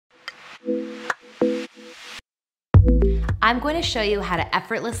I'm going to show you how to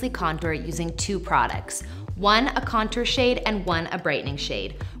effortlessly contour using two products. One a contour shade and one a brightening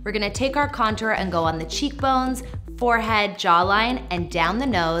shade. We're gonna take our contour and go on the cheekbones, forehead, jawline, and down the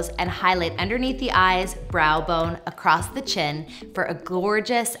nose and highlight underneath the eyes, brow bone, across the chin for a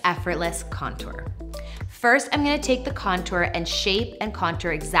gorgeous, effortless contour. First, I'm gonna take the contour and shape and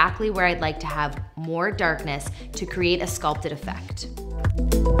contour exactly where I'd like to have more darkness to create a sculpted effect.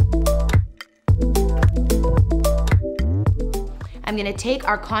 I'm gonna take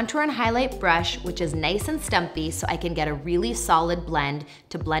our contour and highlight brush, which is nice and stumpy, so I can get a really solid blend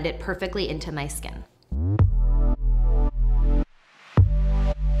to blend it perfectly into my skin.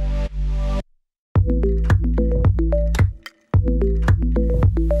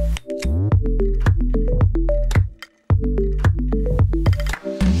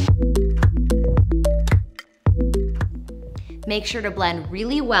 Make sure to blend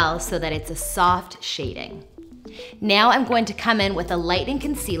really well so that it's a soft shading. Now I'm going to come in with a lightening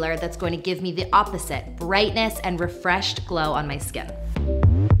concealer that's going to give me the opposite, brightness and refreshed glow on my skin.